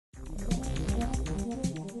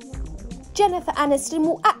Jennifer Aniston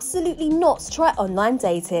will absolutely not try online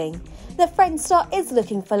dating. The Friends star is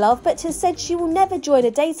looking for love, but has said she will never join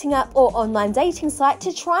a dating app or online dating site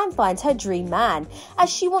to try and find her dream man, as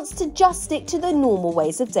she wants to just stick to the normal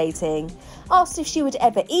ways of dating. Asked if she would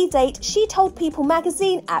ever e-date, she told People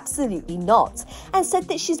magazine absolutely not, and said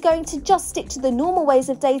that she's going to just stick to the normal ways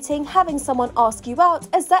of dating, having someone ask you out,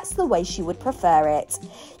 as that's the way she would prefer it.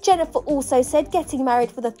 Jennifer also said getting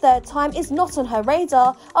married for the third time is not on her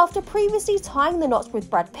radar after previously tying the knot with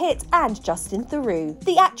Brad Pitt and Justin Theroux.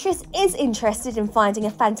 The actress is interested in finding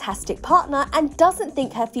a fantastic partner and doesn't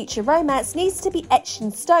think her future romance needs to be etched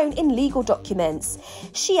in stone in legal documents.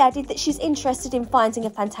 She added that she's interested in finding a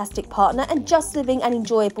fantastic partner and just living an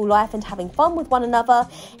enjoyable life and having fun with one another,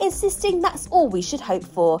 insisting that's all we should hope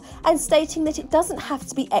for, and stating that it doesn't have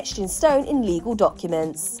to be etched in stone in legal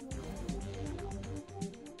documents.